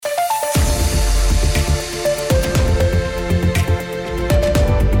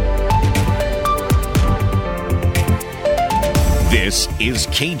This is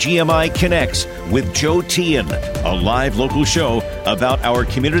KGMI Connects with Joe Tian, a live local show about our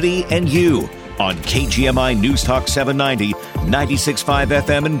community and you on KGMI News Talk 790, 96.5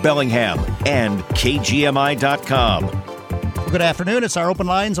 FM in Bellingham, and KGMI.com. Good afternoon. It's our Open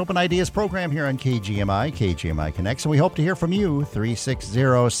Lines, Open Ideas program here on KGMI Connects, and we hope to hear from you.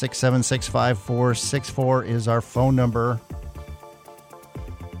 360-676-5464 is our phone number.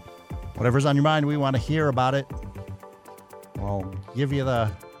 Whatever's on your mind, we want to hear about it. We'll give you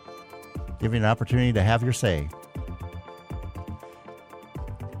an opportunity to have your say.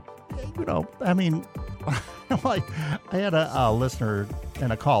 You know, I mean, I had a listener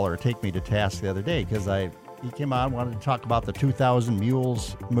and a caller take me to task the other day because he came on, wanted to talk about the 2,000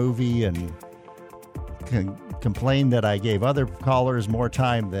 Mules movie and complained that I gave other callers more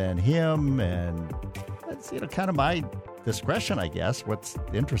time than him. And that's, kind of my discretion, I guess, what's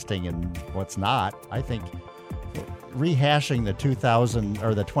interesting and what's not. I think rehashing the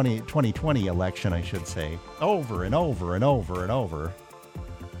 2020 election, I should say, over and over and over and over.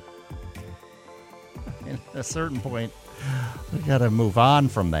 At a certain point, we got to move on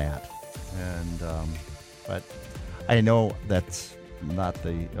from that. And, but I know that's not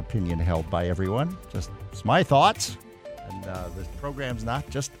the opinion held by everyone. Just it's my thoughts. And this program's not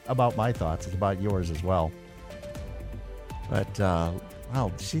just about my thoughts. It's about yours as well. But,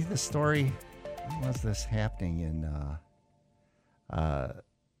 see the story. When was this happening in a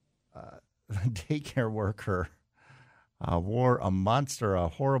daycare worker wore a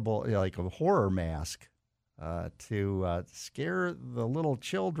horrible, like a horror mask to scare the little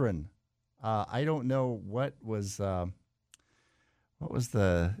children. I don't know what was this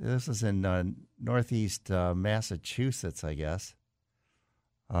was in northeast Massachusetts, I guess.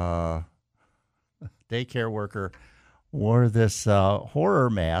 Daycare worker wore this horror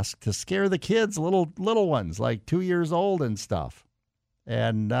mask to scare the kids, little ones, like 2 years old and stuff.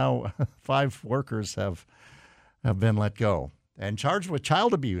 And now 5 workers have been let go and charged with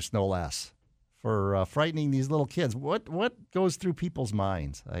child abuse, no less, for frightening these little kids. What goes through people's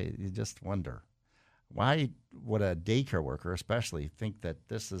minds? You just wonder. Why would a daycare worker especially think that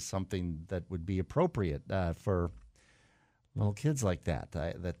this is something that would be appropriate for little kids like that,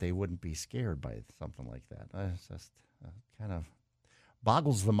 that they wouldn't be scared by something like that? It's just kind of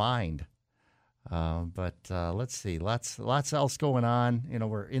boggles the mind. But let's see, lots else going on.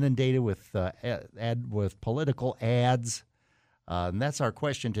 We're inundated with political ads, and that's our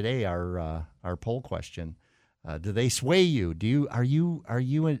question today. Our poll question: do they sway you? Are you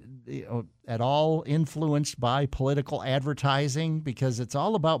at all influenced by political advertising? Because it's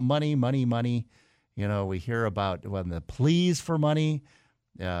all about money. We hear about when the pleas for money.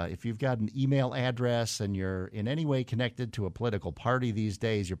 If you've got an email address and you're in any way connected to a political party these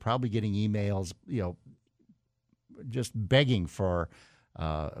days, you're probably getting emails, just begging for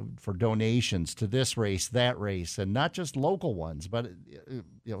donations to this race, that race, and not just local ones, but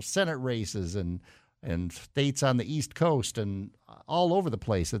Senate races and states on the East Coast and all over the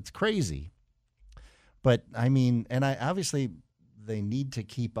place. It's crazy. But obviously they need to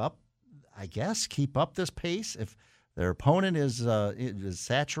keep up this pace. If their opponent is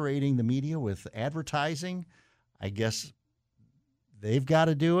saturating the media with advertising, I guess they've got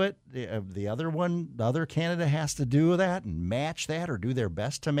to do it. The other candidate has to do that and match that, or do their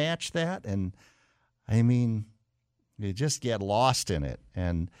best to match that. And you just get lost in it.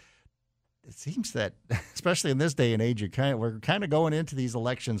 And it seems that, especially in this day and age, we're kind of going into these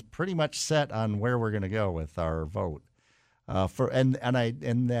elections pretty much set on where we're going to go with our vote.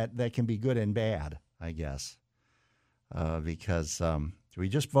 That can be good and bad, I guess. Because do we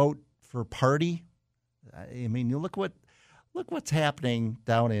just vote for party? You look what's happening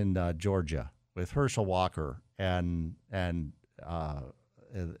down in Georgia with Herschel Walker and in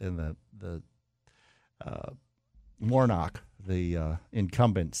the Warnock, the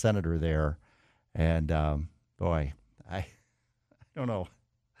incumbent senator there, and boy, I don't know.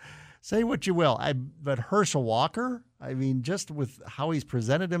 Say what you will, but Herschel Walker, just with how he's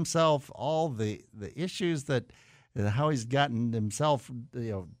presented himself, all the issues that. How he's gotten himself,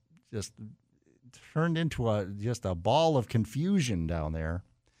 just turned into a ball of confusion down there.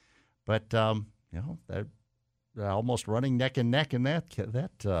 But they're almost running neck and neck in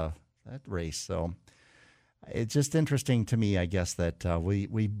that race. So it's just interesting to me, I guess, that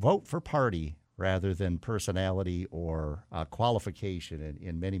we vote for party rather than personality or qualification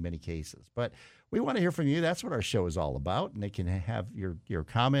in many, many cases. But we want to hear from you. That's what our show is all about. And they can have your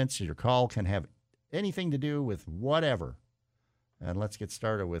comments, your call can have anything to do with whatever. And let's get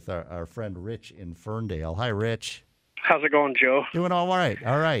started with our friend Rich in Ferndale. Hi, Rich. How's it going, Joe? Doing all right.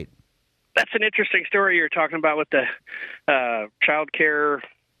 All right. That's an interesting story you're talking about with the child care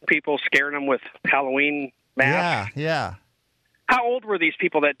people scaring them with Halloween masks. Yeah. How old were these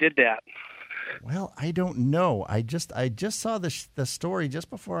people that did that? Well, I don't know. I just saw the story just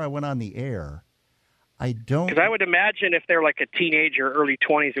before I went on the air. Because I would imagine if they're like a teenager, early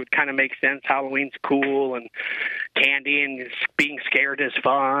 20s, it would kind of make sense. Halloween's cool, and candy and being scared is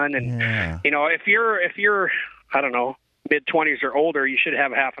fun. And if you're I don't know, mid-20s or older, you should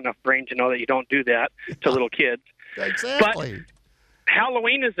have half enough brain to know that you don't do that to little kids. Exactly. But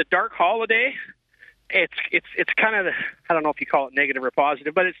Halloween is a dark holiday. It's kind of, I don't know if you call it negative or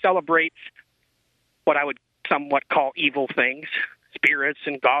positive, but it celebrates what I would somewhat call evil things, spirits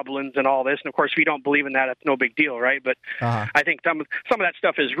and goblins and all this. And of course, if you don't believe in that, it's no big deal, right? But I think some of that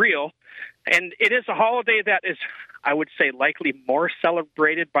stuff is real, and it is a holiday that is, I would say, likely more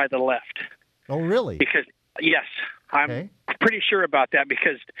celebrated by the left. Oh, really? Because yes, I'm pretty sure about that,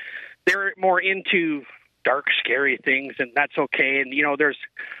 because they're more into dark, scary things, and that's okay. And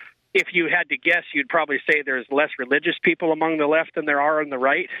if you had to guess, you'd probably say there's less religious people among the left than there are on the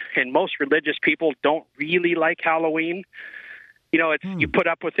right, and most religious people don't really like Halloween. You put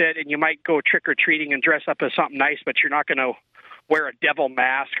up with it, and you might go trick-or-treating and dress up as something nice, but you're not going to wear a devil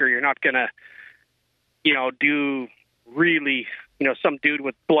mask, or you're not going to, do really, some dude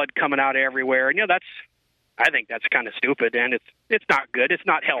with blood coming out everywhere. And, I think that's kind of stupid, and it's not good. It's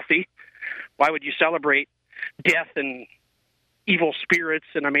not healthy. Why would you celebrate death and evil spirits?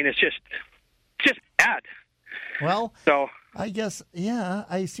 And, it's just bad. Well, so I guess,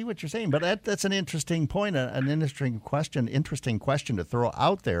 I see what you're saying, but that's an interesting point, an interesting question to throw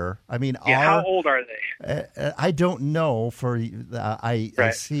out there. How old are they? I don't know.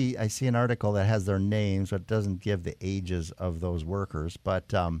 I see an article that has their names, but doesn't give the ages of those workers.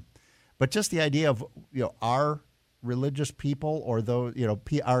 But just the idea of our religious people, or those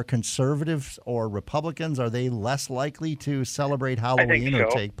our conservatives or Republicans, are they less likely to celebrate Halloween or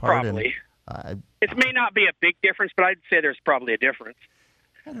take part in? It may not be a big difference, but I'd say there's probably a difference.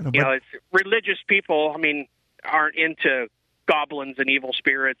 I don't know. It's religious people, aren't into goblins and evil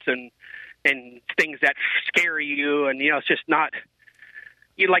spirits and things that scare you. And, it's just not,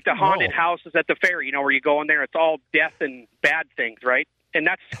 like the haunted houses at the fair, where you go in there, it's all death and bad things, right? And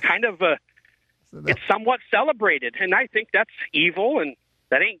that's kind of it's somewhat celebrated. And I think that's evil, and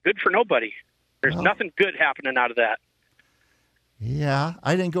that ain't good for nobody. There's nothing good happening out of that. Yeah,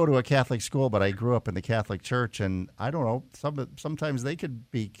 I didn't go to a Catholic school, but I grew up in the Catholic Church, and I don't know. Sometimes they could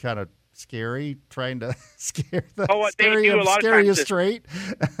be kind of scary, trying to scare you straight.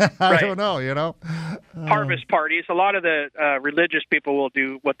 I don't know. Harvest parties. A lot of the religious people will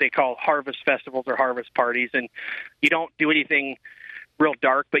do what they call harvest festivals or harvest parties, and you don't do anything real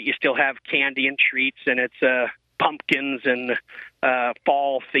dark, but you still have candy and treats, and it's pumpkins and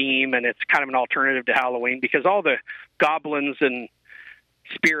fall theme, and it's kind of an alternative to Halloween, because all the goblins and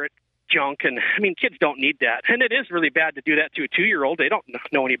spirit junk, and kids don't need that. And it is really bad to do that to a 2-year-old. They don't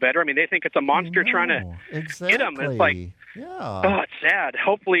know any better. They think it's a monster trying to get them. It's like, it's sad.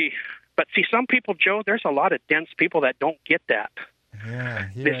 Hopefully, but see, some people, Joe, there's a lot of dense people that don't get that.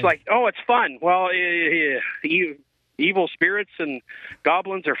 It's like, it's fun. Well, evil spirits and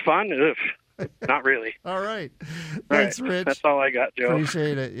goblins are fun. Ugh. Not really. All right. Thanks, Rich. That's all I got, Joe.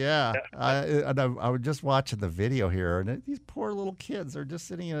 Appreciate it. Yeah. I was just watching the video here, and these poor little kids are just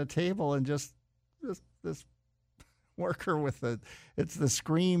sitting at a table, and just this worker with it's the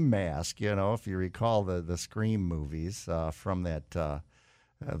Scream mask, if you recall the Scream movies from that,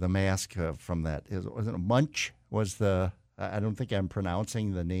 the mask from that, was it Munch was I don't think I'm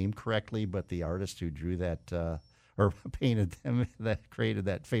pronouncing the name correctly, but the artist who drew that, or painted them, that created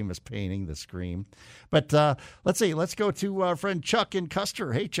that famous painting, The Scream. But let's go to our friend Chuck in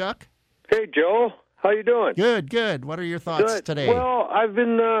Custer. Hey, Chuck. Hey, Joe. How you doing? Good. What are your thoughts today? Well, I've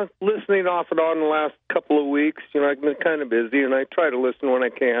been listening off and on the last couple of weeks. I've been kind of busy, and I try to listen when I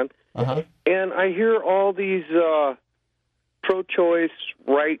can. And I hear all these pro-choice,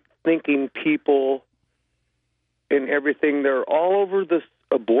 right-thinking people and everything. They're all over this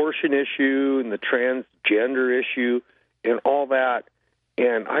abortion issue and the transgender issue and all that.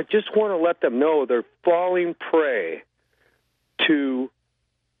 And I just want to let them know they're falling prey to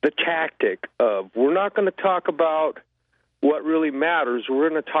the tactic of, we're not going to talk about what really matters. We're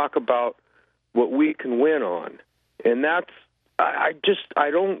going to talk about what we can win on. And that's, I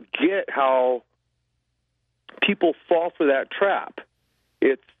don't get how people fall for that trap.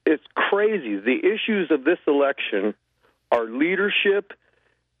 It's crazy. The issues of this election are leadership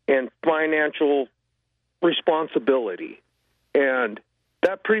and financial responsibility. And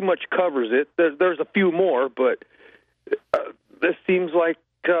that pretty much covers it. There's a few more, but this seems like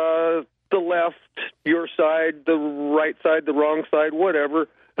the left, your side, the right side, the wrong side, whatever.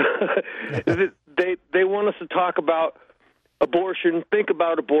 They want us to talk about abortion, think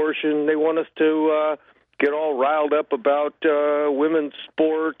about abortion. They want us to get all riled up about women's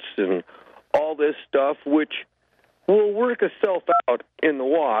sports and all this stuff, which will work itself out in the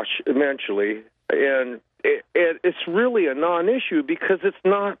wash eventually. And it's really a non-issue because it's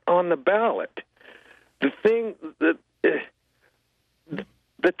not on the ballot.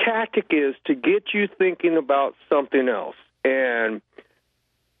 The tactic is to get you thinking about something else, and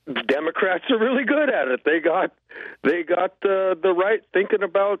the Democrats are really good at it. They got the right thinking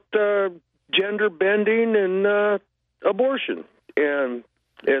about gender bending and abortion, and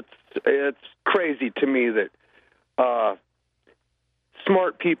it's crazy to me that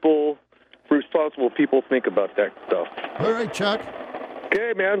smart people, responsible people think about that stuff. All right, Chuck.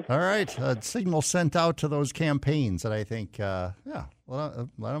 Okay, man. All right. A signal sent out to those campaigns, and I think, let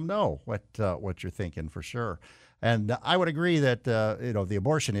them know what you're thinking for sure. And I would agree that the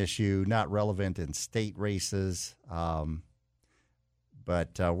abortion issue not relevant in state races, but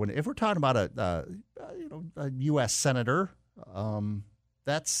if we're talking about a U.S. senator,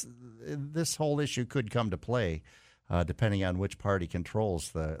 this whole issue could come to play, depending on which party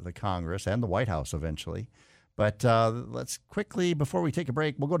controls the Congress and the White House eventually. But let's quickly, before we take a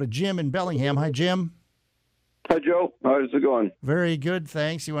break, we'll go to Jim in Bellingham. Hi, Jim. Hi, Joe. How's it going? Very good,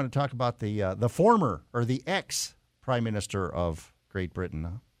 thanks. You want to talk about the former or the ex-Prime Minister of Great Britain,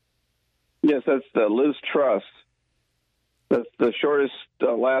 huh? Yes, that's Liz Truss. That's the shortest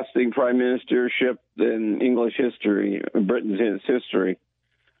lasting prime ministership in English history, Britain's history.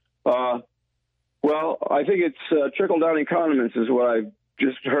 Well, I think it's trickle-down economics is what I've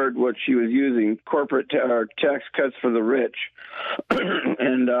just heard what she was using, corporate tax cuts for the rich.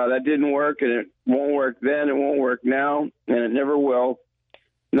 And that didn't work, and it won't work then, it won't work now, and it never will,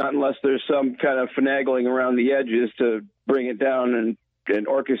 not unless there's some kind of finagling around the edges to bring it down and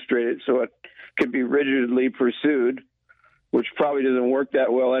orchestrate it so it can be rigidly pursued, which probably doesn't work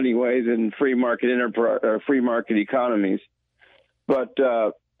that well anyways in free market economies. But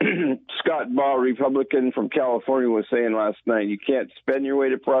Scott Baugh, Republican from California, was saying last night, you can't spend your way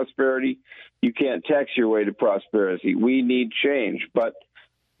to prosperity. You can't tax your way to prosperity. We need change. But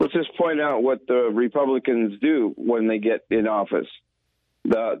let's just point out what the Republicans do when they get in office.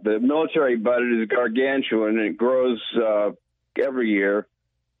 The military budget is gargantuan, and it grows every year.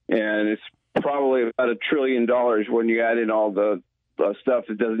 And it's probably about $1 trillion when you add in all the stuff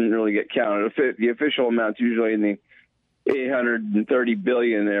that doesn't really get counted. The official amount's usually in the $830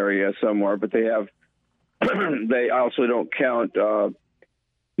 billion area somewhere, but they also don't count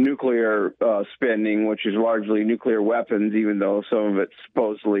nuclear spending, which is largely nuclear weapons, even though some of it's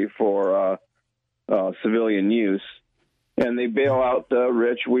supposedly for civilian use. And they bail out the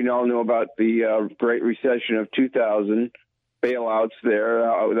rich. We all know about the Great Recession of 2000 bailouts there.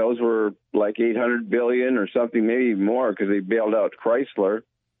 Those were like $800 billion or something, maybe even more, because they bailed out Chrysler.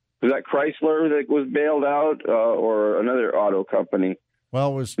 Was that Chrysler that was bailed out, or another auto company?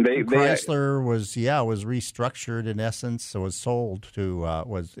 Well, Chrysler was restructured in essence. So it was sold to I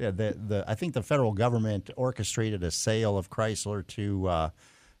think the federal government orchestrated a sale of Chrysler to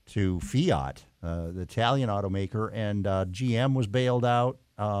Fiat, the Italian automaker, and GM was bailed out.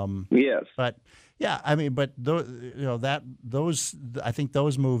 Yes, but yeah, I mean, but those I think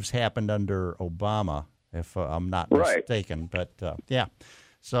those moves happened under Obama, if I'm not mistaken. But yeah.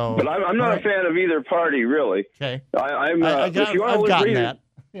 So, but I'm not a fan of either party, really. Okay. I've gotten that.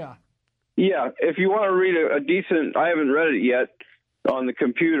 Yeah. Yeah. If you want to read a decent, I haven't read it yet on the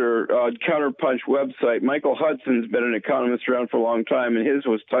computer, Counterpunch website. Michael Hudson's been an economist around for a long time, and his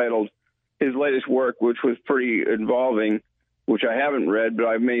was titled, his latest work, which was pretty involving, which I haven't read, but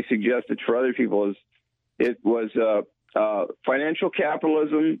I may suggest it for other people, it was financial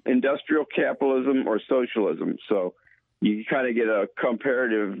capitalism, industrial capitalism, or socialism. So you kind of get a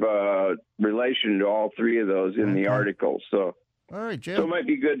comparative relation to all three of those in the article. So, all right, Jim. So it might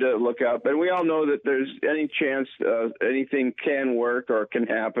be good to look up. And we all know that there's any chance anything can work or can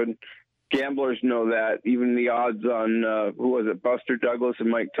happen. Gamblers know that. Even the odds on, Buster Douglas and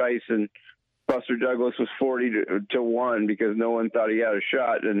Mike Tyson. Buster Douglas was 40 to 1 because no one thought he had a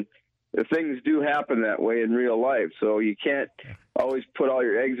shot. And things do happen that way in real life. So you can't always put all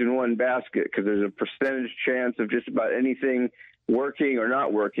your eggs in one basket because there's a percentage chance of just about anything working or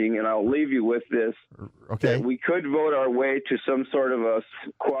not working. And I'll leave you with this. Okay. That we could vote our way to some sort of a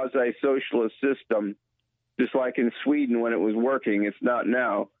quasi-socialist system, just like in Sweden when it was working. It's not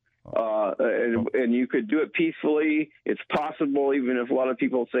now. And you could do it peacefully. It's possible, even if a lot of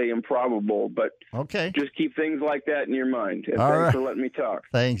people say improbable. But just keep things like that in your mind. And thanks for letting me talk.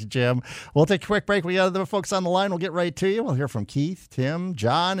 Thanks, Jim. We'll take a quick break. We got other folks on the line. We'll get right to you. We'll hear from Keith, Tim,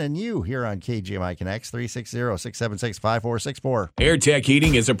 John, and you here on KGMI Connects, 360-676-5464. AirTech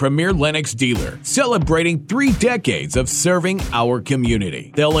Heating is a premier Lennox dealer, celebrating 3 decades of serving our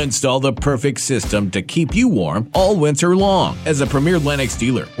community. They'll install the perfect system to keep you warm all winter long. As a premier Lennox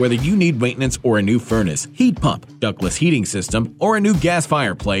dealer, whether you need maintenance or a new furnace, heat pump, ductless heating system, or a new gas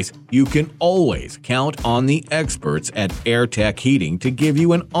fireplace, you can always count on the experts at AirTech Heating to give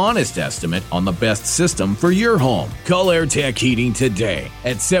you an honest estimate on the best system for your home. Call AirTech Heating today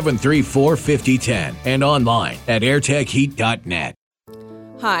at 734-5010 and online at airtechheat.net.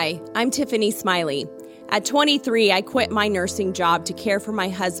 Hi, I'm Tiffany Smiley. At 23, I quit my nursing job to care for my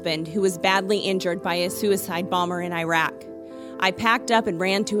husband, who was badly injured by a suicide bomber in Iraq. I packed up and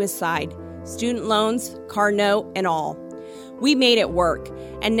ran to his side, student loans, car note, and all. We made it work,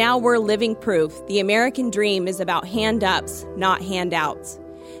 and now we're living proof the American dream is about hand-ups, not handouts.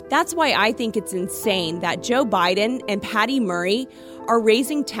 That's why I think it's insane that Joe Biden and Patty Murray are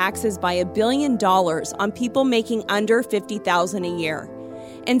raising taxes by $1 billion on people making under $50,000 a year,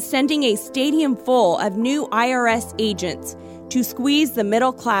 and sending a stadium full of new IRS agents to squeeze the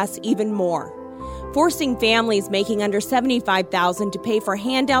middle class even more, forcing families making under $75,000 to pay for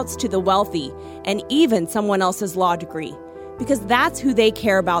handouts to the wealthy and even someone else's law degree, because that's who they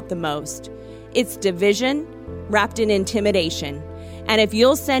care about the most. It's division wrapped in intimidation. And if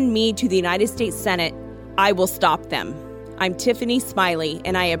you'll send me to the United States Senate, I will stop them. I'm Tiffany Smiley,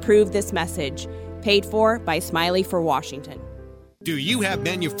 and I approve this message. Paid for by Smiley for Washington. Do you have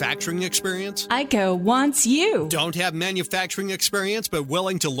manufacturing experience? ICO wants you. Don't have manufacturing experience but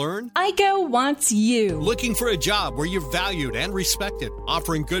willing to learn? ICO wants you. Looking for a job where you're valued and respected,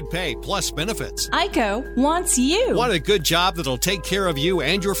 offering good pay plus benefits? ICO wants you. Want a good job that'll take care of you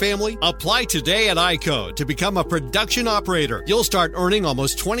and your family? Apply today at ICO to become a production operator. You'll start earning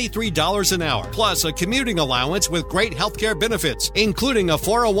almost $23 an hour, plus a commuting allowance with great healthcare benefits, including a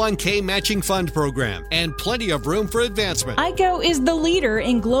 401k matching fund program and plenty of room for advancement. ICO is the leader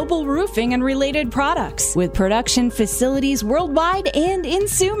in global roofing and related products, with production facilities worldwide and in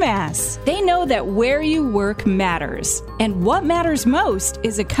Sumas. They know that where you work matters, and what matters most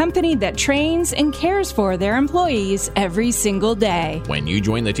is a company that trains and cares for their employees every single day. When you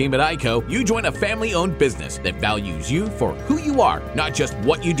join the team at ICO, you join a family-owned business that values you for who you are, not just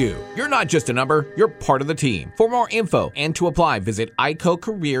what you do. You're not just a number, you're part of the team. For more info and to apply, visit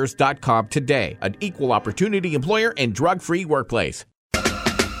icocareers.com today. An equal opportunity employer and drug-free workplace.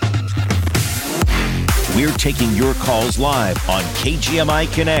 We're taking your calls live on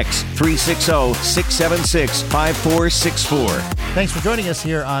KGMI Connects, 360-676-5464. Thanks for joining us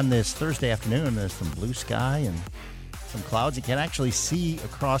here on this Thursday afternoon. There's some blue sky and some clouds. You can actually see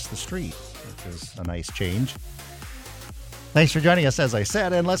across the street, which is a nice change. Thanks for joining us, as I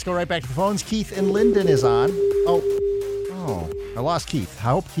said, and let's go right back to the phones. Keith in Linden is on. Oh, I lost Keith. I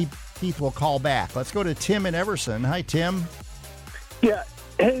hope Keith will call back. Let's go to Tim in Everson. Hi, Tim. Yeah.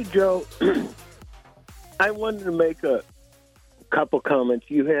 Hey, Joe. I wanted to make a couple comments.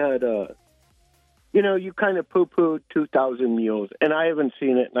 You had, you kind of poo-pooed 2,000 Mules, and I haven't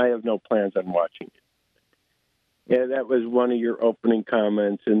seen it, and I have no plans on watching it. Yeah, that was one of your opening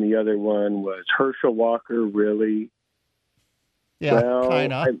comments, and the other one was Herschel Walker, really? Yeah, well,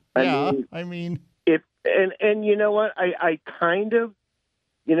 kind of. I mean, if and you know what? I kind of,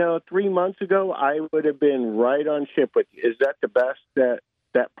 3 months ago, I would have been right on ship with you. Is that the best that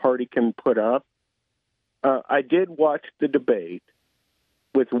party can put up? I did watch the debate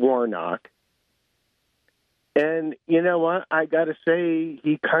with Warnock, and you know what? I got to say,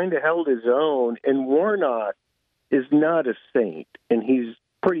 he kind of held his own, and Warnock is not a saint, and he's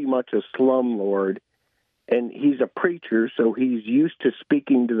pretty much a slumlord, and he's a preacher, so he's used to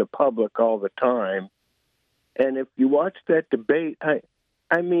speaking to the public all the time. And if you watch that debate, I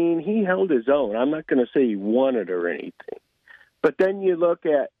mean, he held his own. I'm not going to say he won it or anything. But then you look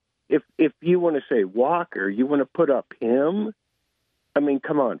at, if you want to say Walker, you want to put up him? I mean,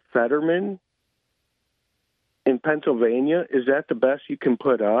 come on, Fetterman in Pennsylvania, is that the best you can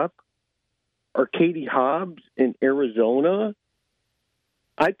put up? Or Katie Hobbs in Arizona?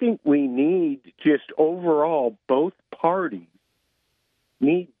 I think we need just overall, both parties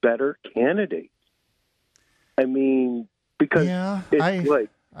need better candidates. I mean, because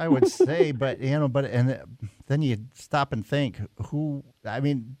I would say, but then you stop and think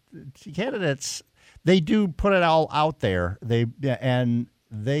candidates, they do put it all out there. They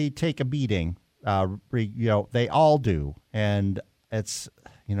take a beating. They all do, and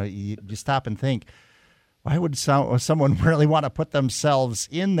You stop and think, why would someone really want to put themselves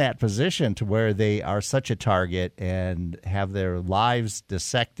in that position to where they are such a target and have their lives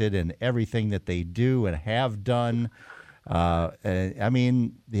dissected and everything that they do and have done? I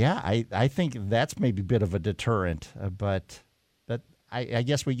think that's maybe a bit of a deterrent, but I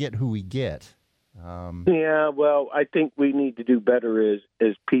guess we get who we get. Well, I think we need to do better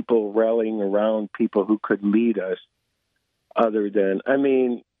as people rallying around people who could lead us other than,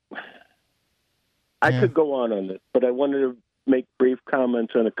 I could go on this, but I wanted to make brief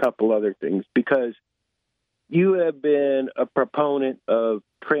comments on a couple other things because you have been a proponent of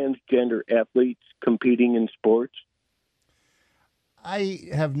transgender athletes competing in sports. I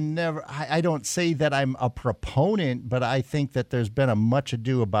have never, I don't say that I'm a proponent, but I think that there's been a much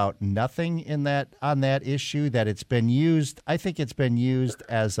ado about nothing on that issue, that it's been used. I think it's been used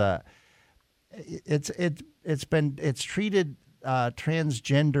as it's treated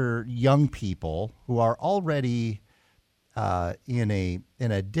transgender young people who are already in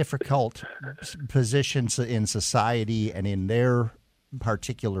a difficult position in society and in their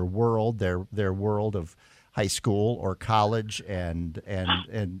particular world, their world of high school or college, and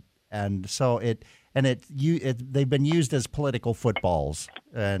so they've been used as political footballs.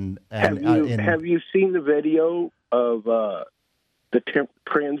 And have you seen the video of the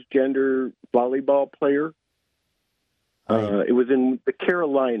transgender volleyball player? It was in the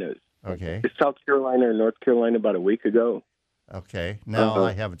Carolinas. Okay. South Carolina or North Carolina about a week ago. Okay. No,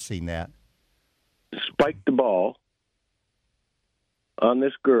 I haven't seen that. Spiked the ball on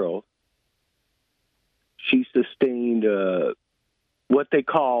this girl. She sustained what they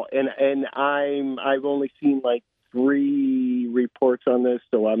call, and I've only seen like 3 reports on this,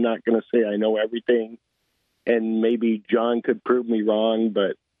 so I'm not going to say I know everything. And maybe John could prove me wrong,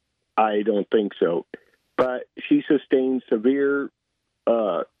 but I don't think so. But she sustained severe,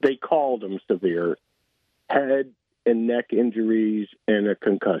 they called them severe, head and neck injuries and a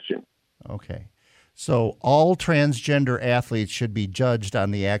concussion. Okay. So all transgender athletes should be judged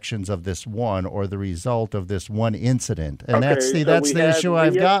on the actions of this one or the result of this one incident. And that's the issue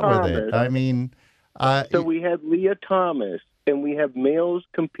I've got with it. So we have Leah Thomas, and we have males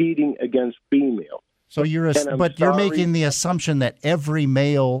competing against females. So you're making the assumption that every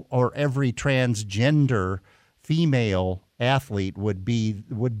male or every transgender female athlete would be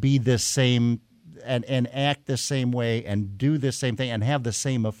this same and act the same way and do the same thing and have the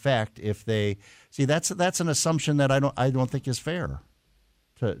same effect if they see. That's an assumption that I don't think is fair.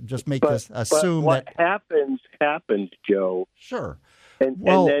 To just make this assume what that happens, Joe. Sure. And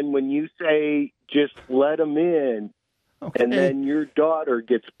then when you say just let them in. Okay. And then your daughter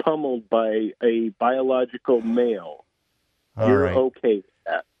gets pummeled by a biological male. You're okay with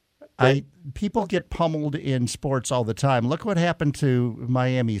that. People get pummeled in sports all the time. Look what happened to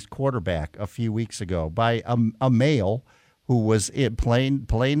Miami's quarterback a few weeks ago by a male who was playing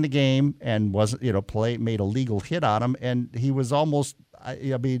the game and wasn't made a legal hit on him, and he was almost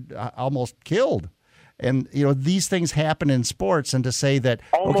killed. And, these things happen in sports, and to say that,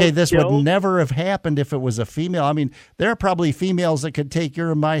 this would never have happened if it was a female. There are probably females that could take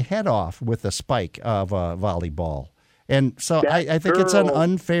your and my head off with a spike of a volleyball. And so I think it's an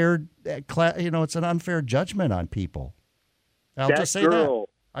unfair, it's an unfair judgment on people. I'll just say that.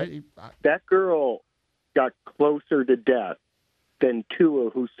 That girl got closer to death than Tua,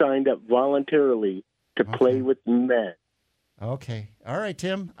 who signed up voluntarily to play with men. Okay. All right,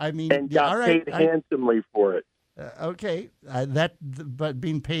 Tim. And got paid handsomely for it. Okay. But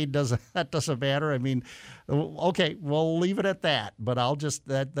being paid doesn't matter. Okay, we'll leave it at that. But I'll just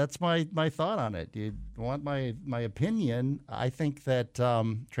that's my thought on it. You want my opinion? I think that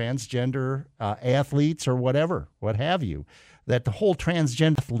transgender athletes or what have you, that the whole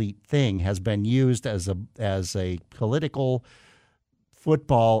transgender athlete thing has been used as a political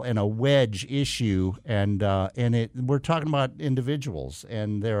football and a wedge issue, and we're talking about individuals,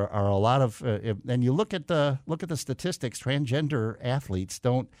 and there are a lot of and you look at the statistics. Transgender athletes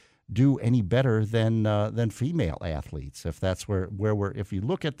don't do any better than female athletes. If that's where we're, if you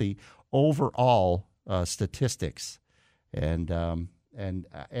look at the overall statistics, and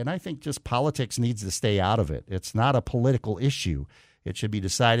I think just politics needs to stay out of it. It's not a political issue. It should be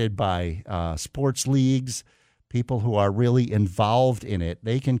decided by sports leagues. People who are really involved in it,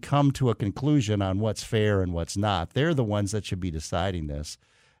 they can come to a conclusion on what's fair and what's not. They're the ones that should be deciding this,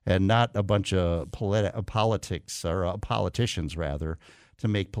 and not a bunch of politics or politicians, rather, to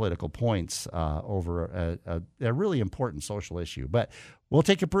make political points over a really important social issue. But we'll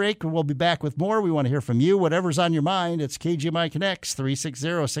take a break and we'll be back with more. We want to hear from you. Whatever's on your mind, it's KGMI Connects,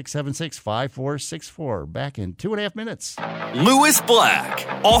 360-676-5464. Back in 2.5 minutes. Lewis Black,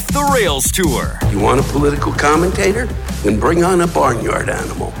 Off the Rails Tour. You want a political commentator? Then bring on a barnyard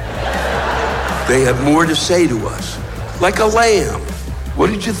animal. They have more to say to us. Like a lamb.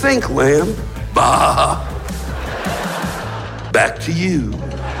 What did you think, lamb? Bah! Back to you.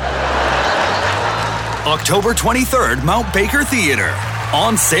 October 23rd, Mount Baker Theater.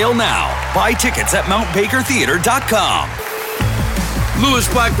 On sale now. Buy tickets at mountbakertheater.com.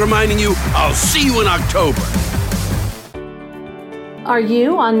 Lewis Black reminding you, I'll see you in October. Are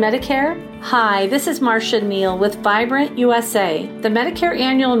you on Medicare? Hi, this is Marcia Neal with Vibrant USA. The Medicare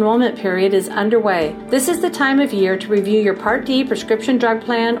annual enrollment period is underway. This is the time of year to review your Part D prescription drug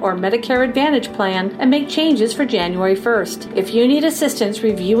plan or Medicare Advantage plan and make changes for January 1st. If you need assistance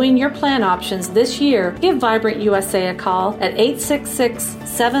reviewing your plan options this year, give Vibrant USA a call at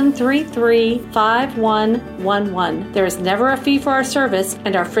 866-733-5111. There is never a fee for our service,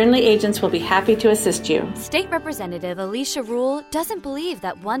 and our friendly agents will be happy to assist you. State Representative Alicia Rule doesn't believe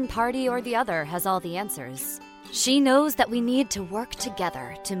that one party or the other has all the answers. She knows that we need to work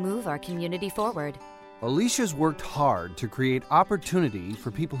together to move our community forward. Alicia's worked hard to create opportunity for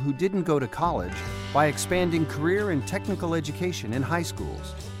people who didn't go to college by expanding career and technical education in high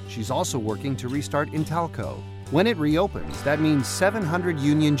schools. She's also working to restart Intalco. When it reopens, that means 700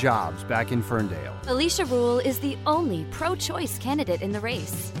 union jobs back in Ferndale. Alicia Rule is the only pro-choice candidate in the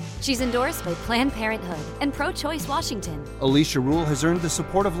race. She's endorsed by Planned Parenthood and Pro-Choice Washington. Alicia Rule has earned the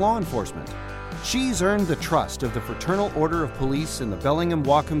support of law enforcement. She's earned the trust of the Fraternal Order of Police and the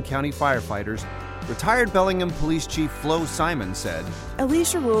Bellingham-Whatcom County firefighters. Retired Bellingham Police Chief Flo Simon said,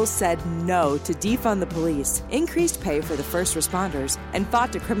 Alicia Rule said no to defund the police, increased pay for the first responders, and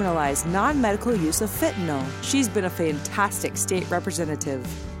fought to criminalize non-medical use of fentanyl. She's been a fantastic state representative.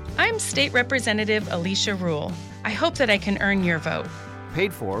 I'm State Representative Alicia Rule. I hope that I can earn your vote.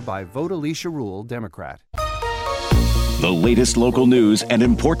 Paid for by Vote Alicia Rule, Democrat. The latest local news and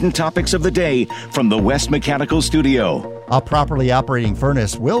important topics of the day from the West Mechanical Studio. A properly operating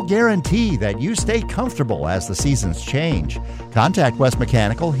furnace will guarantee that you stay comfortable as the seasons change. Contact West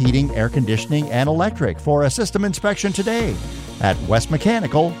Mechanical Heating, Air Conditioning, and Electric for a system inspection today at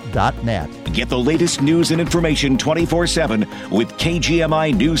westmechanical.net. Get the latest news and information 24/7 with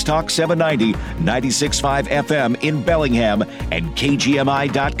KGMI News Talk 790, 96.5 FM in Bellingham and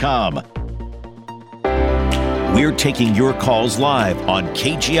KGMI.com. We're taking your calls live on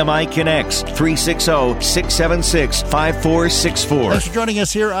KGMI Connects, 360-676-5464. Thanks for joining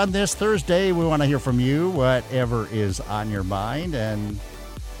us here on this Thursday. We want to hear from you, whatever is on your mind. And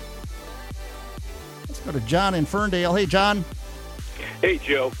let's go to John in Ferndale. Hey, John. Hey,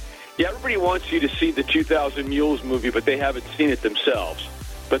 Joe. Yeah, everybody wants you to see the 2000 Mules movie, but they haven't seen it themselves.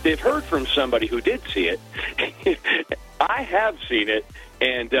 But they've heard from somebody who did see it. I have seen it.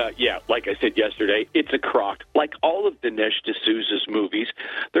 And, like I said yesterday, it's a crock. Like all of Dinesh D'Souza's movies,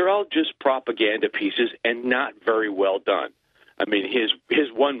 they're all just propaganda pieces and not very well done. I mean, his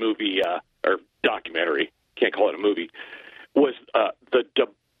one movie, or documentary, can't call it a movie, was the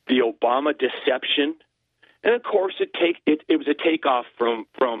Obama Deception. And, of course, it was a takeoff from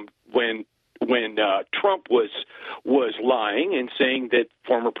when Trump was lying and saying that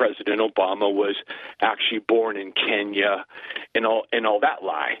former President Obama was actually born in Kenya and all that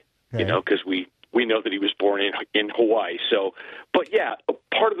lie, okay. Because we know that he was born in Hawaii. So, but yeah,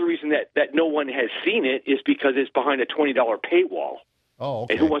 part of the reason that no one has seen it is because it's behind a $20 paywall. Oh,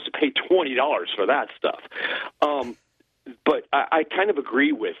 okay. And who wants to pay $20 for that stuff? But I kind of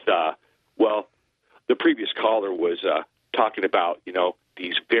agree with the previous caller was talking about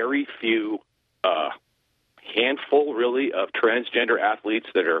these very few. Handful really of transgender athletes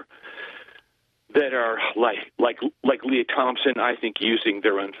that are like Leah Thompson, I think, using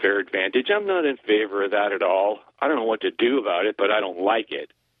their unfair advantage. I'm not in favor of that at all. I don't know what to do about it, but I don't like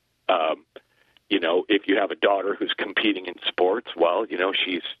it. If you have a daughter who's competing in sports,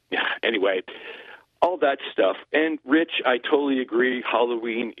 anyway, all that stuff. And Rich, I totally agree.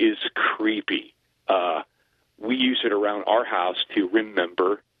 Halloween is creepy. We use it around our house to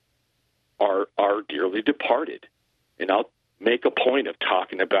remember our dearly departed. And I'll make a point of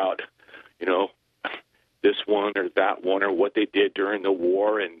talking about, this one or that one or what they did during the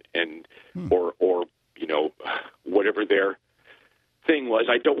war or whatever their thing was.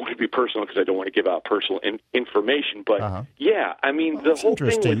 I don't want to be personal because I don't want to give out personal information, but the whole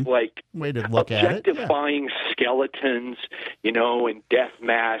thing with way to look objectifying skeletons, and death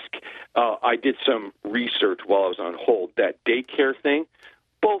mask. I did some research while I was on hold. That daycare thing,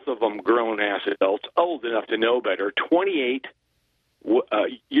 both of them grown-ass adults, old enough to know better, 28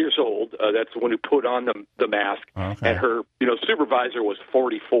 years old. That's the one who put on the mask. Okay. And her supervisor was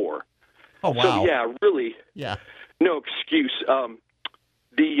 44. Oh, wow. So, yeah, really, no excuse.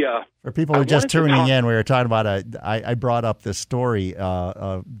 For people who are just tuning in, we were talking about I brought up this story,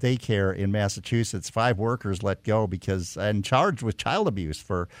 daycare in Massachusetts. 5 workers let go and charged with child abuse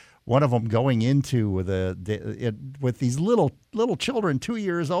for one of them going into with these little children 2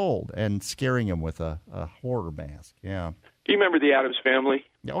 years old and scaring them with a horror mask. Yeah. Do you remember the Addams Family?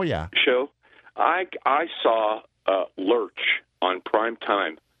 Oh, yeah. Show? I saw Lurch on prime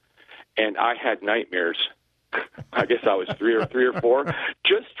time, and I had nightmares. I guess I was three or four,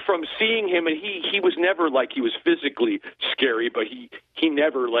 just from seeing him, and he was never like he was physically scary, but he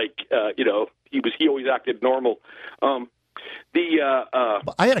never he always acted normal. I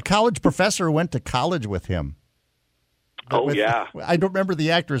had a college professor who went to college with him. Yeah. I don't remember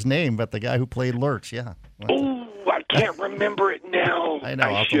the actor's name, but the guy who played Lurch, yeah. Oh, I can't remember it now. I know.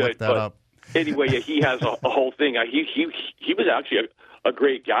 I'll have to look that up. Anyway, he has a whole thing. He was actually a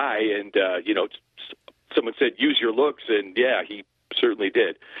great guy, and someone said use your looks, and yeah, he certainly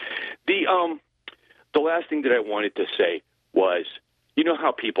did. The last thing that I wanted to say was, you know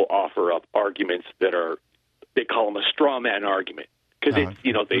how people offer up arguments that they call them a straw man argument because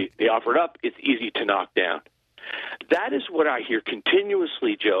they offer it up. It's easy to knock down. That is what I hear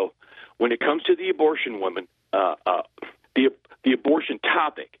continuously, Joe, when it comes to the abortion woman, the abortion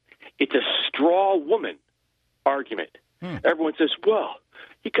topic. It's a straw woman argument. Everyone says, well,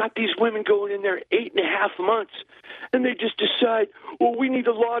 you got these women going in there 8.5 months, and they just decide, well, we need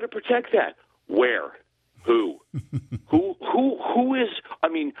a law to protect that. Where? Who? Who is? I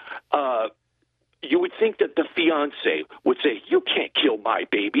mean, you would think that the fiance would say, you can't kill my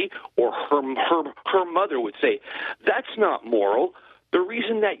baby, or her mother would say, that's not moral. The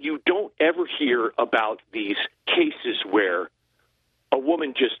reason that you don't ever hear about these cases where a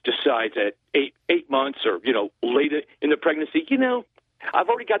woman just decides at eight months or, later in the pregnancy, I've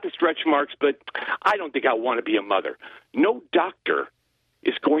already got the stretch marks, but I don't think I want to be a mother. No doctor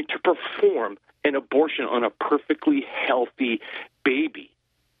is going to perform an abortion on a perfectly healthy baby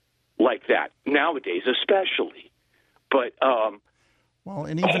like that, nowadays especially. But well,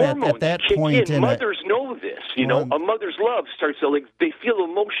 and even at that point, mothers know this. A mother's love starts to they feel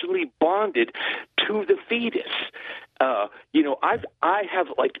emotionally bonded to the fetus. I have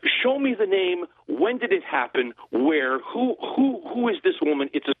show me the name. When did it happen? Where? Who is this woman?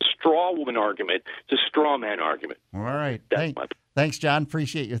 It's a straw woman argument. It's a straw man argument. All right. Thanks, John.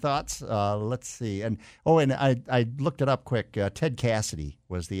 Appreciate your thoughts. Let's see. And I looked it up quick. Ted Cassidy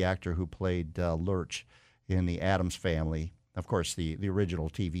was the actor who played Lurch in the Addams Family. Of course, the original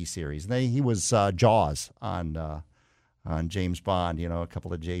TV series. He was Jaws on James Bond. A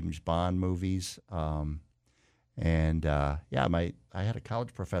couple of James Bond movies. I had a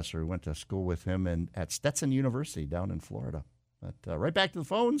college professor who went to school with him at Stetson University down in Florida. But right back to the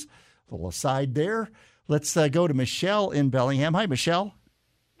phones. A little aside there. Let's go to Michelle in Bellingham. Hi, Michelle.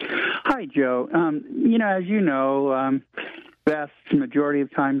 Hi, Joe. As you know, vast majority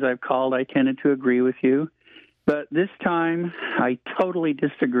of times I've called, I tended to agree with you. But this time, I totally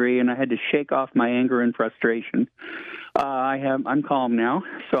disagree, and I had to shake off my anger and frustration. I'm calm now,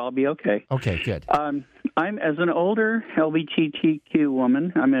 so I'll be okay. Okay, good. I'm as an older LGBTQ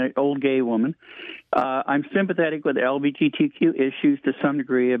woman. I'm an old gay woman. I'm sympathetic with LGBTQ issues to some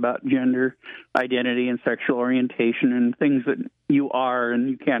degree about gender identity and sexual orientation and things that you are and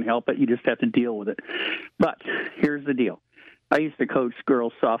you can't help it. You just have to deal with it. But here's the deal. I used to coach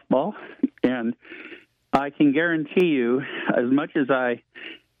girls softball, and I can guarantee you, as much as I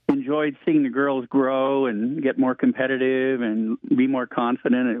enjoyed seeing the girls grow and get more competitive and be more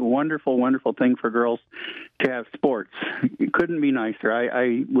confident, a wonderful, wonderful thing for girls to have sports. It couldn't be nicer.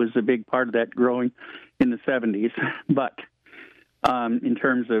 I was a big part of that growing in the 70s. But in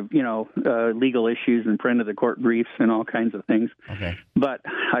terms of, legal issues and front of the court briefs and all kinds of things. Okay. But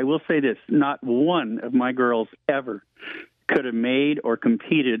I will say this, not one of my girls ever could have made or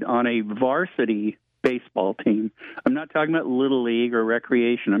competed on a varsity baseball team. I'm not talking about little league or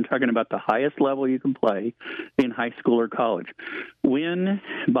recreation. I'm talking about the highest level you can play in high school or college. When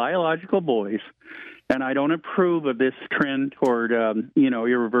biological boys, and I don't approve of this trend toward,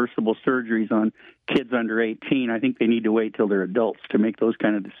 irreversible surgeries on kids under 18. I think they need to wait till they're adults to make those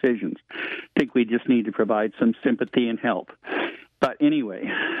kind of decisions. I think we just need to provide some sympathy and help. But anyway,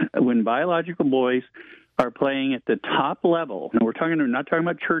 when biological boys are playing at the top level, and we're not talking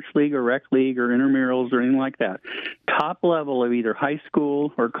about church league or rec league or intramurals or anything like that, top level of either high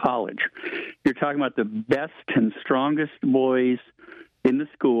school or college. You're talking about the best and strongest boys in the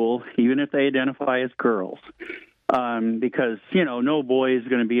school, even if they identify as girls. Because, no boy is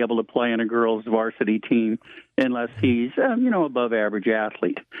going to be able to play on a girls' varsity team unless he's, above average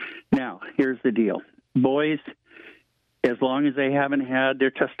athlete. Now, here's the deal. Boys, as long as they haven't had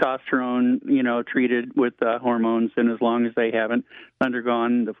their testosterone, treated with hormones, and as long as they haven't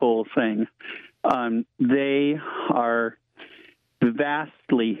undergone the full thing, they are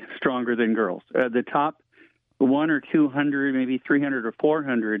vastly stronger than girls. The top 100 or 200, maybe 300 or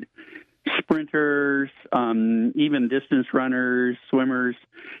 400 sprinters, even distance runners, swimmers,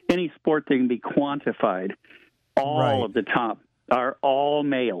 any sport that can be quantified, all of the top are all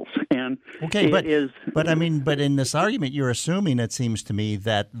males. And but in this argument, you're assuming, it seems to me,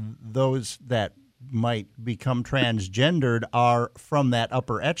 that those that might become transgendered are from that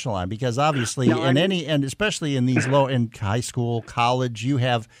upper echelon, because obviously and especially in these in high school, college, you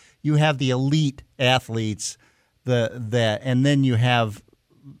have the elite athletes, and then you have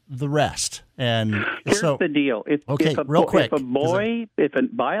the rest. And here's the deal. If a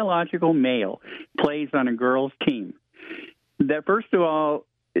biological male plays on a girl's team, that first of all,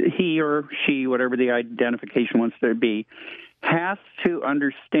 he or she, whatever the identification wants to be, has to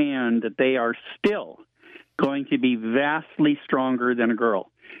understand that they are still going to be vastly stronger than a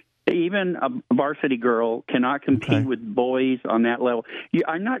girl. Even a varsity girl cannot compete with boys on that level.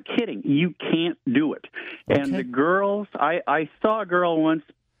 I'm not kidding. You can't do it. Okay. And the girls, I saw a girl once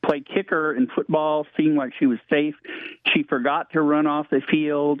play kicker in football, seemed like she was safe. She forgot to run off the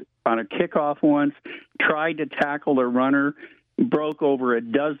field on a kickoff once, tried to tackle a runner, broke over a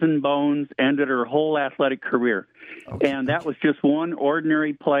dozen bones, ended her whole athletic career. And that was just one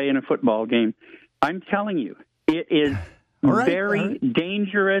ordinary play in a football game. I'm telling you, it is very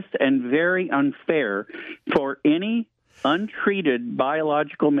dangerous and very unfair for any untreated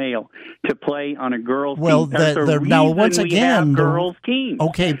biological male to play on a girls' team. Now once again, girls' teams.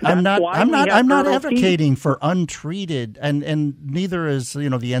 Okay, I'm not advocating for untreated, and neither is the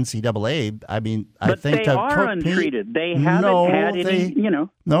NCAA. I mean, I think they are untreated. They haven't had any.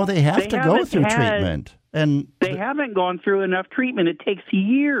 No, they have to go through treatment. And they haven't gone through enough treatment. It takes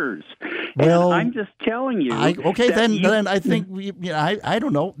years. Well, and I'm just telling you. Then I think I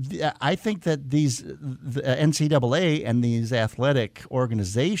don't know. I think that the NCAA and these athletic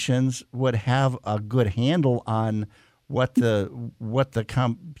organizations would have a good handle on what the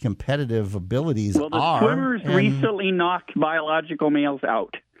competitive abilities are. Well, the swimmers recently knocked biological males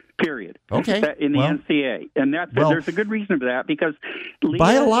out. Period. Okay. In the NCAA. And there's a good reason for that, because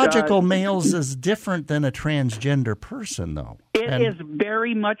biological males is different than a transgender person, though. It is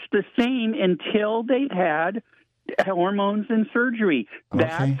very much the same until they've had hormones and surgery.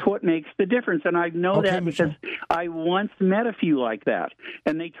 That's what makes the difference. And I know that because I once met a few like that,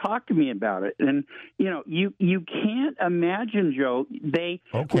 and they talked to me about it. And, you can't imagine, Joe,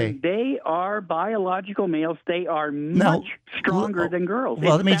 when they are biological males, they are much stronger than girls.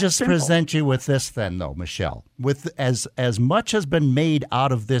 Well, let me just present you with this then, though, Michelle. With as much has been made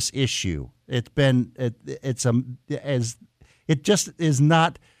out of this issue, it's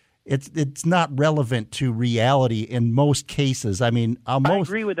not relevant to reality in most cases. I mean, I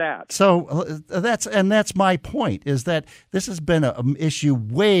agree with that. So that's my point, is that this has been an issue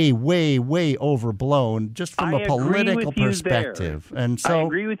way, way, way overblown just from a political perspective. And so I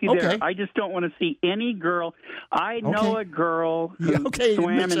agree with you there. I just don't want to see any girl. I know a girl who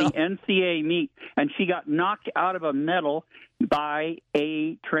swam in the NCAA meet, and she got knocked out of a medal by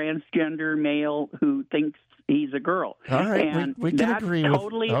a transgender male who thinks he's a girl. All right, and we can that's agree.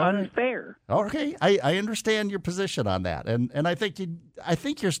 Totally unfair. Okay, I understand your position on that, and I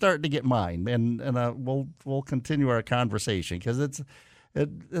think you're starting to get mine, and we'll continue our conversation, because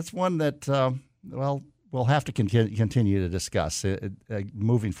it's one that we'll have to continue to discuss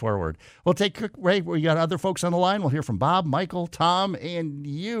moving forward. We'll take a quick break. We got other folks on the line. We'll hear from Bob, Michael, Tom, and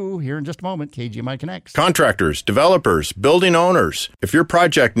you here in just a moment. KGMI Connects. Contractors, developers, building owners. If your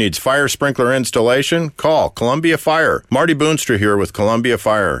project needs fire sprinkler installation, call Columbia Fire. Marty Boonstra here with Columbia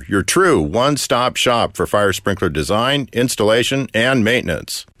Fire, your true one-stop shop for fire sprinkler design, installation, and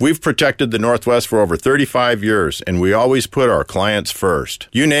maintenance. We've protected the Northwest for over 35 years, and we always put our clients first.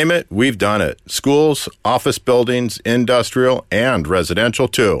 You name it, we've done it. Schools, office buildings, industrial, and residential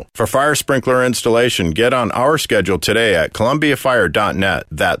too. For fire sprinkler installation, get on our schedule today at columbiafire.net.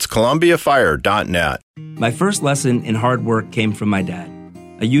 That's columbiafire.net. My first lesson in hard work came from my dad.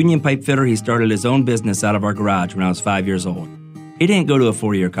 A union pipe fitter, he started his own business out of our garage when I was 5 years old. He didn't go to a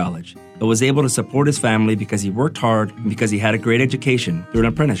 4-year college, but was able to support his family because he worked hard and because he had a great education through an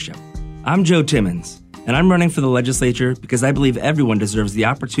apprenticeship. I'm Joe Timmons, and I'm running for the legislature because I believe everyone deserves the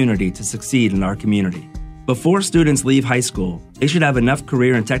opportunity to succeed in our community. Before students leave high school, they should have enough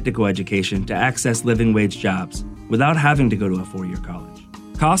career and technical education to access living wage jobs without having to go to a four-year college.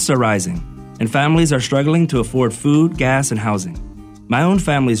 Costs are rising, and families are struggling to afford food, gas, and housing. My own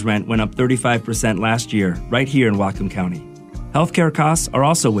family's rent went up 35% last year, right here in Whatcom County. Healthcare costs are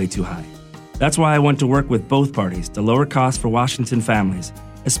also way too high. That's why I want to work with both parties to lower costs for Washington families,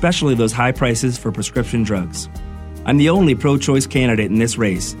 especially those high prices for prescription drugs. I'm the only pro-choice candidate in this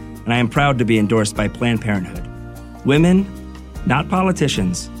race, and I am proud to be endorsed by Planned Parenthood. Women, not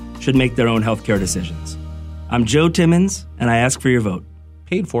politicians, should make their own healthcare decisions. I'm Joe Timmons, and I ask for your vote.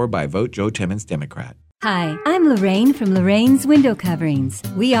 Paid for by Vote Joe Timmons, Democrat. Hi, I'm Lorraine from Lorraine's Window Coverings.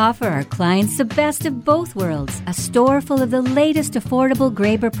 We offer our clients the best of both worlds, a store full of the latest affordable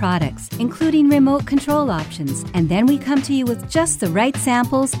Graber products, including remote control options. And then we come to you with just the right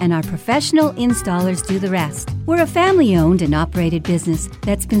samples, and our professional installers do the rest. We're a family-owned and operated business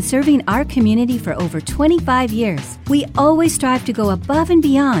that's been serving our community for over 25 years. We always strive to go above and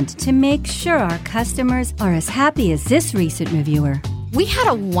beyond to make sure our customers are as happy as this recent reviewer. We had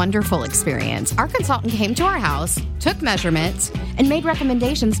a wonderful experience. Our consultant came to our house, took measurements, and made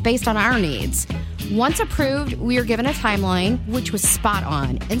recommendations based on our needs. Once approved, we were given a timeline, which was spot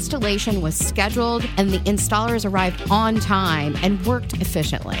on. Installation was scheduled, and the installers arrived on time and worked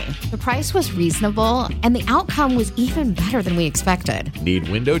efficiently. The price was reasonable, and the outcome was even better than we expected. Need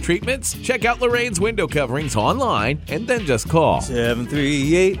window treatments? Check out Lorraine's Window Coverings online and then just call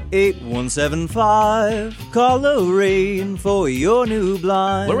 738-8175. Call Lorraine for your new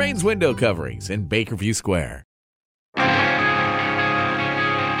blind. Lorraine's Window Coverings in Bakerview Square.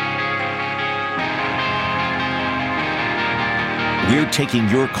 We're taking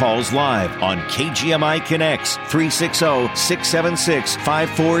your calls live on KGMI Connects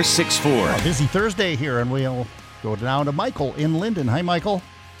 360-676-5464. A busy Thursday here, and we'll go down to Michael in Linden. Hi, Michael.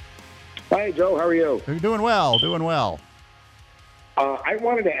 Hi, Joe. How are you? You're doing well, doing well. I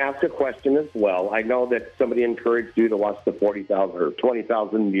wanted to ask a question as well. I know that somebody encouraged you to watch the 40,000 or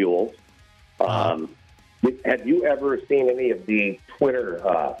 20,000 Mules. Have you ever seen any of the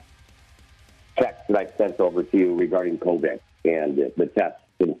Twitter texts that I sent over to you regarding COVID and the tests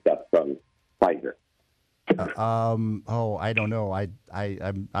and stuff from Pfizer? I don't know.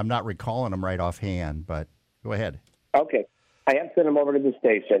 I'm not recalling them right offhand, but go ahead. Okay. I have sent them over to the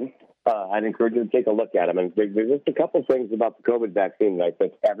station. I'd encourage you to take a look at them. And there's just a couple things about the COVID vaccine that I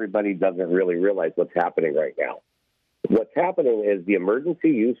think everybody doesn't really realize what's happening right now. What's happening is the emergency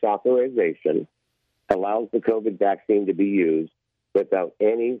use authorization allows the COVID vaccine to be used without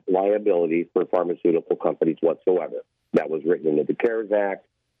any liability for pharmaceutical companies whatsoever. That was written into the CARES Act.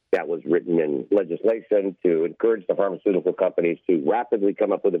 That was written in legislation to encourage the pharmaceutical companies to rapidly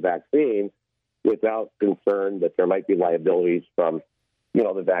come up with a vaccine without concern that there might be liabilities from,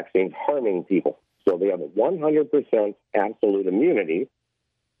 the vaccine harming people. So they have a 100% absolute immunity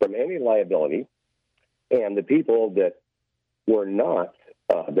from any liability. And the people that were not,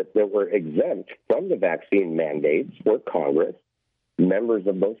 that were exempt from the vaccine mandates were Congress, members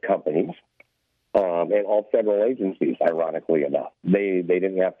of those companies, and all federal agencies, ironically enough. They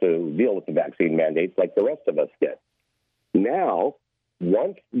didn't have to deal with the vaccine mandates like the rest of us did. Now,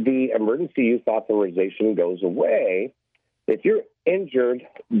 once the emergency use authorization goes away, if you're injured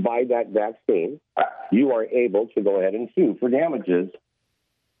by that vaccine, you are able to go ahead and sue for damages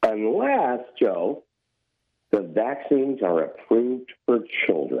unless, Joe, the vaccines are approved for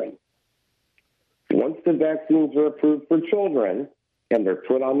children. Once the vaccines are approved for children, and they're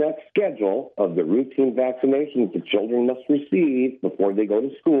put on that schedule of the routine vaccinations that children must receive before they go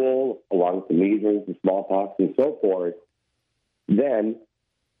to school, along with the measles, the smallpox, and so forth, then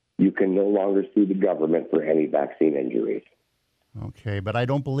you can no longer sue the government for any vaccine injuries. Okay, but I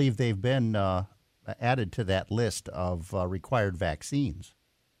don't believe they've been added to that list of required vaccines.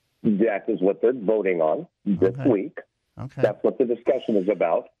 That is what they're voting on this week. Okay. That's what the discussion is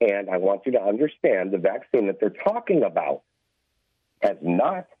about. And I want you to understand the vaccine that they're talking about has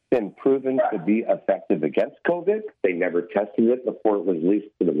not been proven to be effective against COVID. They never tested it before it was released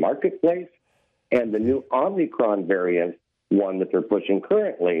to the marketplace. And the new Omicron variant, one that they're pushing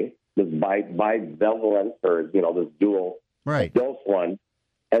currently, this bivalent, or, this dual dose one,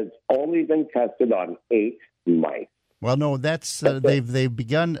 has only been tested on 8 mice. Well, no, that's they've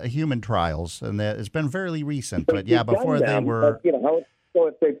begun human trials, and it's been fairly recent. But yeah, before they were. So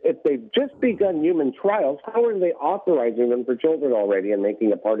if they've just begun human trials, how are they authorizing them for children already and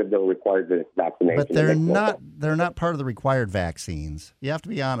making it part of the required vaccination? But they're not part of the required vaccines. You have to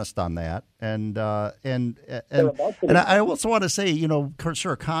be honest on that. And I also want to say,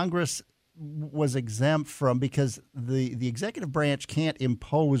 sure, Congress was exempt from, because the executive branch can't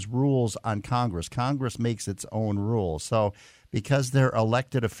impose rules on Congress. Congress makes its own rules. So because they're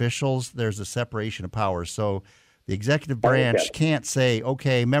elected officials, there's a separation of powers. So the executive branch can't say,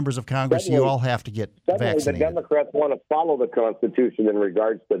 okay, members of Congress, you all have to get vaccinated. The Democrats want to follow the Constitution in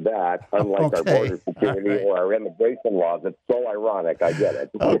regards to that, unlike our border security or our immigration laws. It's so ironic. I get it.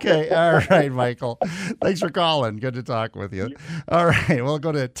 Okay. All right, Michael. Thanks for calling. Good to talk with you. All right. We'll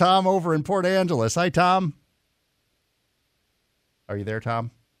go to Tom over in Port Angeles. Hi, Tom. Are you there, Tom?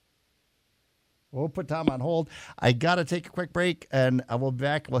 We'll put Tom on hold. I got to take a quick break, and I will be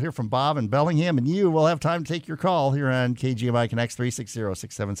back. We'll hear from Bob in Bellingham, and you will have time to take your call here on KGMI Connects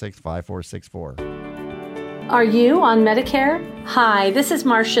 360-676-5464. Are you on Medicare? Hi, this is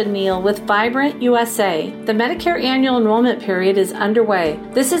Marcia Neal with Vibrant USA. The Medicare annual enrollment period is underway.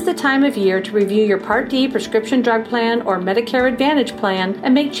 This is the time of year to review your Part D prescription drug plan or Medicare Advantage plan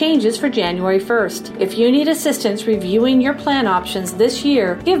and make changes for January 1st. If you need assistance reviewing your plan options this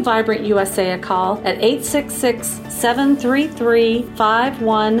year, give Vibrant USA a call at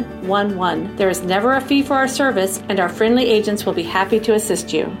 866-733-5111. There is never a fee for our service, and our friendly agents will be happy to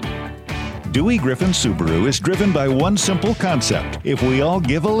assist you. Dewey Griffin Subaru is driven by one simple concept. If we all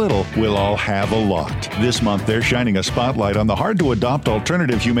give a little, we'll all have a lot. This month, they're shining a spotlight on the hard-to-adopt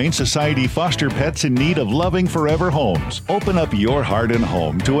alternative Humane Society foster pets in need of loving forever homes. Open up your heart and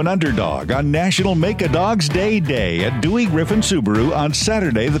home to an underdog on National Make a Dog's Day at Dewey Griffin Subaru on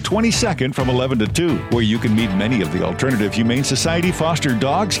Saturday the 22nd from 11 to 2, where you can meet many of the alternative Humane Society foster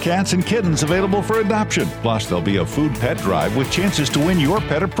dogs, cats, and kittens available for adoption. Plus, there'll be a food pet drive with chances to win your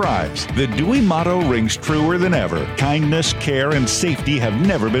pet a prize. The Dewey motto rings truer than ever. Kindness, care, and safety have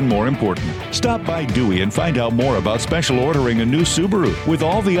never been more important. Stop by Dewey and find out more about special ordering a new Subaru with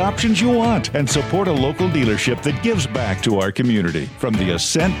all the options you want, and support a local dealership that gives back to our community. From the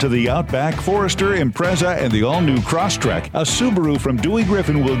Ascent to the Outback, Forester, Impreza, and the all-new Crosstrek, a Subaru from Dewey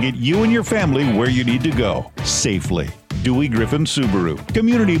Griffin will get you and your family where you need to go, safely. Dewey Griffin Subaru.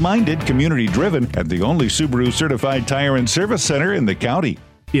 Community-minded, community-driven, and the only Subaru certified tire and service center in the county.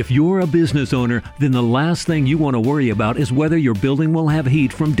 If you're a business owner, then the last thing you want to worry about is whether your building will have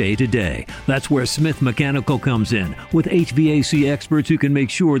heat from day to day. That's where Smith Mechanical comes in, with HVAC experts who can make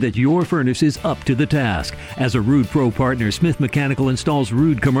sure that your furnace is up to the task. As a Ruud Pro partner, Smith Mechanical installs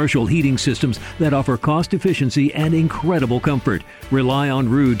Ruud commercial heating systems that offer cost efficiency and incredible comfort. Rely on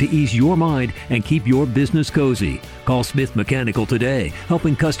Ruud to ease your mind and keep your business cozy. Call Smith Mechanical today,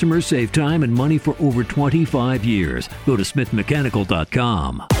 helping customers save time and money for over 25 years. Go to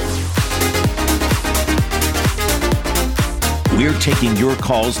smithmechanical.com. We're taking your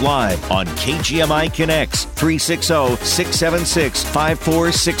calls live on KGMI Connects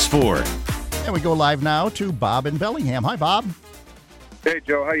 360-676-5464. And we go live now to Bob in Bellingham. Hi, Bob. Hey,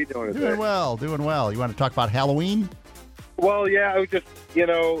 Joe. How you doing today? Doing well. You want to talk about Halloween? Well, yeah. I was just,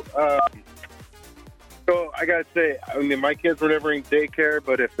 so I got to say, I mean, my kids were never in daycare,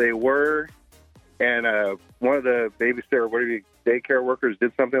 but if they were, and one of the babysitter, daycare workers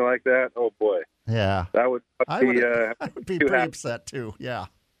did something like that, oh boy. Yeah. I would be pretty upset too. Yeah.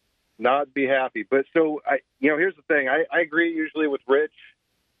 Not be happy. But so here's the thing. I agree usually with Rich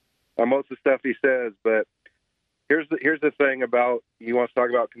on most of the stuff he says, but here's the thing about, he wants to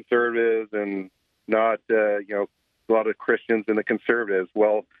talk about conservatives and not a lot of Christians and the conservatives.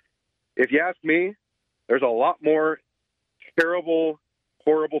 Well, if you ask me, there's a lot more terrible,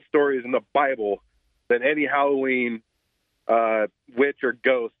 horrible stories in the Bible than any Halloween witch or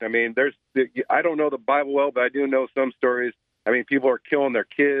ghost. I mean, I don't know the Bible well, but I do know some stories. I mean, people are killing their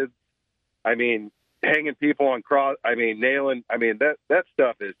kids. I mean, hanging people on cross. I mean, nailing. I mean, that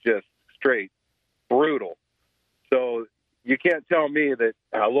stuff is just straight brutal. So you can't tell me that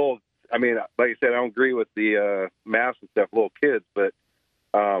like I said, I don't agree with the mass and stuff, little kids, but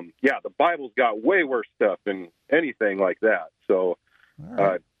the Bible's got way worse stuff than anything like that. So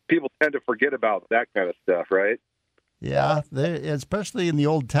people tend to forget about that kind of stuff, right? Yeah, especially in the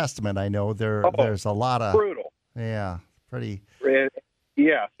Old Testament, I know there's a lot of brutal. Yeah, pretty.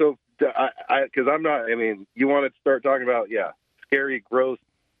 Yeah, so because I'm not. I mean, you want to start talking about scary, gross,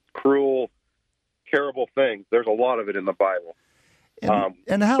 cruel, terrible things. There's a lot of it in the Bible.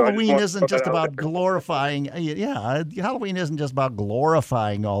 And Halloween isn't just about glorifying. Halloween isn't just about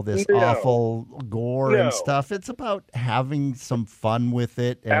glorifying all this awful gore and stuff. It's about having some fun with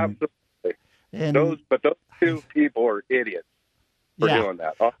it. And, absolutely. And those two people are idiots for doing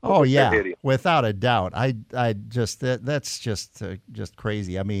that. Oh yeah, without a doubt. That's just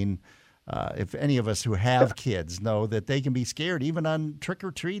crazy. I mean, if any of us who have kids know that they can be scared even on trick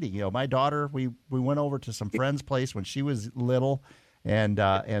or treating. My daughter, we went over to some friend's place when she was little. and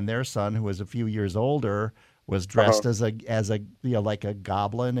their son, who was a few years older, was dressed as a like a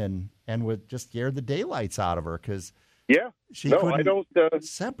goblin and would just scare the daylights out of her because she couldn't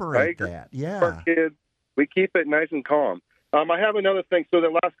separate that. Yeah, our kids, we keep it nice and calm. I have another thing. So the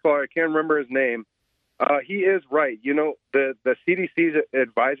last caller, I can't remember his name. He is right. You know, the CDC's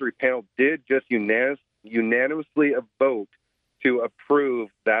advisory panel did just unanimously vote to approve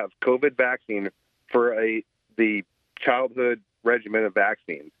that COVID vaccine for the childhood regimen of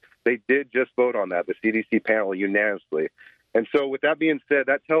vaccines. They did just vote on that, the CDC panel unanimously. And so with that being said,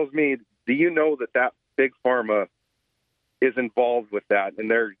 that tells me, do you know that big pharma is involved with that and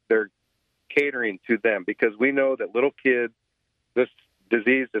they're catering to them? Because we know that little kids, this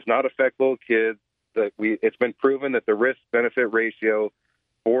disease does not affect little kids. It's been proven that the risk-benefit ratio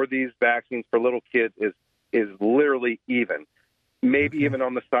for these vaccines for little kids is literally even, maybe even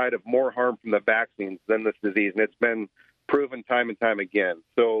on the side of more harm from the vaccines than this disease. And it's been proven time and time again.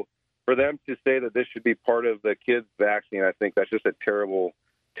 So for them to say that this should be part of the kids' vaccine, I think that's just a terrible,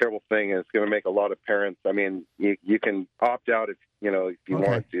 terrible thing. And it's going to make a lot of parents, I mean, you can opt out if you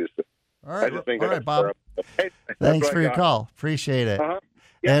want to. So all right, I just think Bob. Hey, thanks for your call. Appreciate it.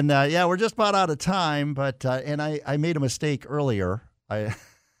 Yeah. And we're just about out of time, but and I made a mistake earlier.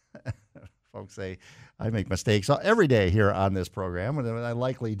 Folks say I make mistakes every day here on this program, and I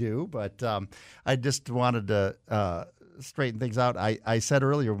likely do, but I just wanted to straighten things out. I said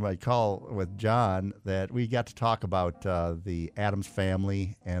earlier in my call with John that we got to talk about the Addams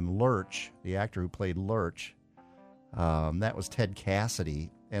Family and Lurch, the actor who played Lurch. That was Ted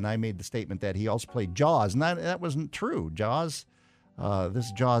Cassidy, and I made the statement that he also played Jaws, and that wasn't true. Jaws, this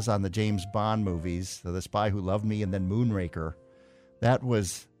is Jaws on the James Bond movies, The Spy Who Loved Me, and then Moonraker. That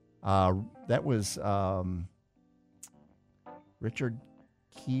was Richard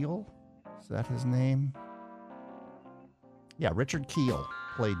Kiel. Is that his name? Yeah, Richard Kiel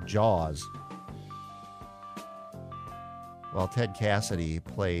played Jaws. Well, Ted Cassidy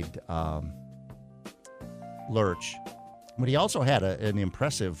played Lurch. But he also had an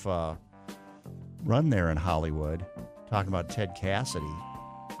impressive run there in Hollywood. Talking about Ted Cassidy.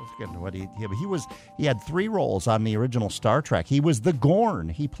 Let's get into what he had 3 roles on the original Star Trek. He was the Gorn.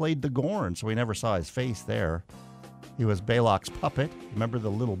 He played the Gorn, so we never saw his face there. He was Balok's puppet. Remember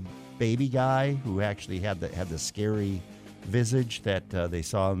the little baby guy who actually had the scary visage that they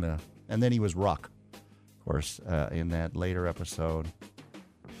saw and then he was Ruck, of course, in that later episode.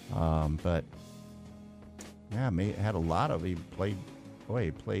 But yeah, had a lot of. He played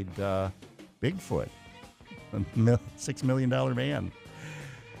Bigfoot, a $6 million man.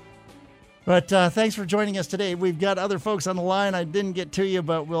 But thanks for joining us today. We've got other folks on the line. I didn't get to you,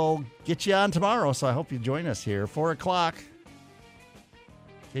 but we'll get you on tomorrow. So I hope you join us here. 4 o'clock.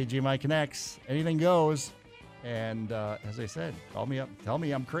 KGMI Connects. Anything goes. And as I said, call me up. Tell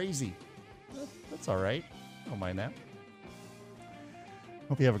me I'm crazy. That's all right. I don't mind that.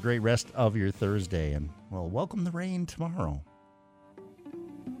 Hope you have a great rest of your Thursday. And, well, welcome the rain tomorrow.